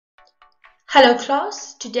Hello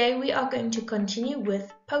class, today we are going to continue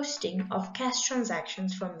with posting of cash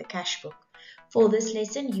transactions from the cash book. For this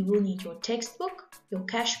lesson you will need your textbook, your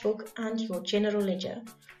cash book and your general ledger.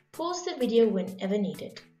 Pause the video whenever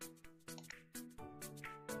needed.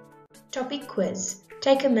 Topic quiz.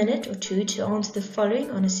 Take a minute or two to answer the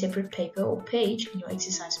following on a separate paper or page in your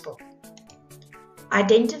exercise book.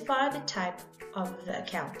 Identify the type of the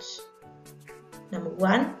accounts. Number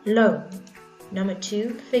 1, loan. Number 2,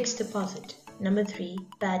 fixed deposit. Number 3,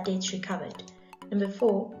 bad debts recovered. Number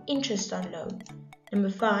 4, interest on loan.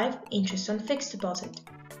 Number 5, interest on fixed deposit.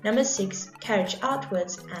 Number 6, carriage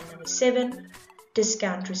outwards. And number 7,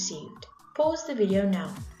 discount received. Pause the video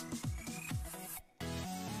now.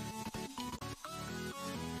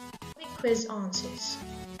 Quiz answers.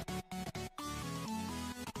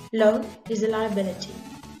 Loan is a liability.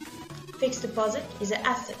 Fixed deposit is an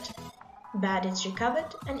asset. Bad debts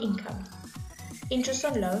recovered an income. Interest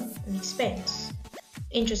on loan, an expense.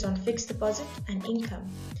 Interest on fixed deposit, an income.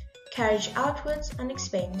 Carriage outwards, an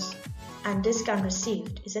expense. And discount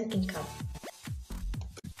received is an income.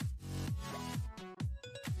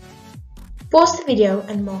 Pause the video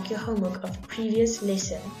and mark your homework of the previous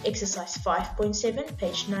lesson, exercise 5.7,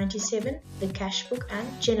 page 97, the cash book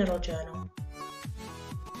and general journal.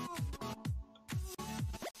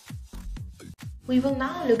 We will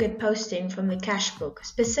now look at posting from the cash book,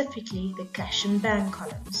 specifically the cash and bank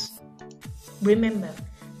columns. Remember,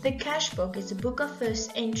 the cash book is a book of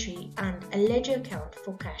first entry and a ledger account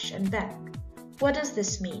for cash and bank. What does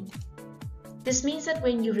this mean? This means that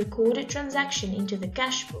when you record a transaction into the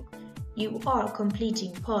cash book, you are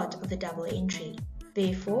completing part of the double entry.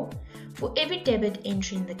 Therefore, for every debit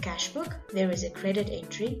entry in the cash book, there is a credit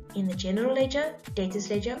entry in the general ledger, debtors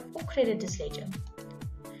ledger or creditors ledger.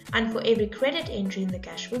 And for every credit entry in the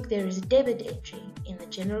cash book, there is a debit entry in the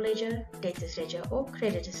general ledger, debtors ledger or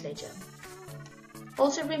creditors ledger.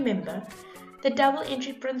 Also remember, the double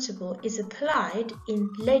entry principle is applied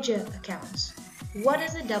in ledger accounts. What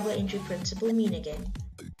does the double entry principle mean again?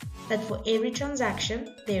 That for every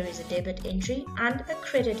transaction, there is a debit entry and a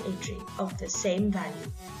credit entry of the same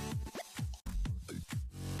value.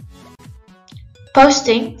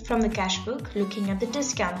 Posting from the cash book, looking at the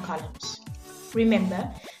discount columns. Remember,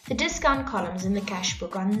 the discount columns in the cash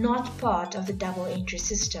book are not part of the double entry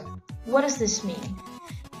system. What does this mean?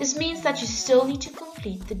 This means that you still need to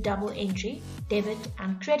complete the double entry, debit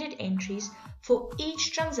and credit entries for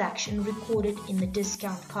each transaction recorded in the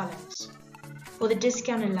discount columns. For the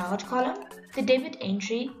discount allowed column, the debit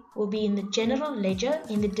entry will be in the general ledger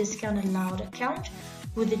in the discount allowed account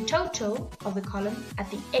with the total of the column at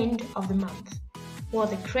the end of the month, while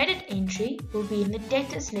the credit entry will be in the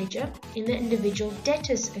debtors ledger in the individual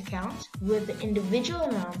debtors account with the individual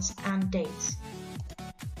amounts and dates.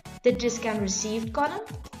 The discount received column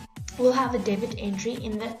will have the debit entry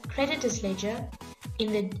in the creditors ledger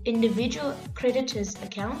in the individual creditors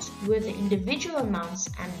account with the individual amounts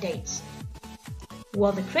and dates,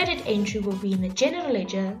 while the credit entry will be in the general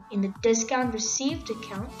ledger in the discount received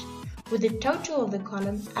account with the total of the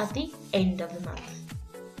column at the end of the month.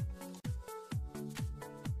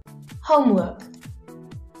 Homework.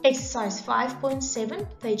 Exercise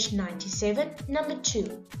 5.7, page 97, number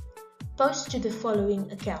 2. Post to the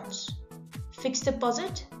following accounts. Fixed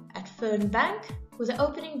deposit at Fern Bank with an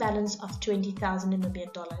opening balance of 20,000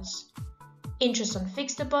 Namibian dollars. Interest on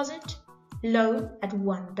fixed deposit. Loan at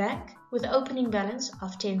One Bank with an opening balance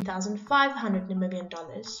of 10,500 Namibian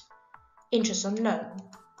dollars. Interest on loan.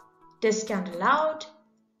 Discount allowed.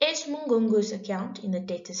 S. Mungungu's account in the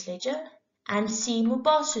debtors ledger and C.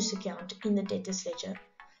 Mubasu's account in the debtors ledger.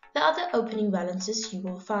 The other opening balances you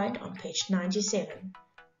will find on page 97.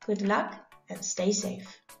 Good luck and stay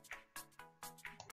safe.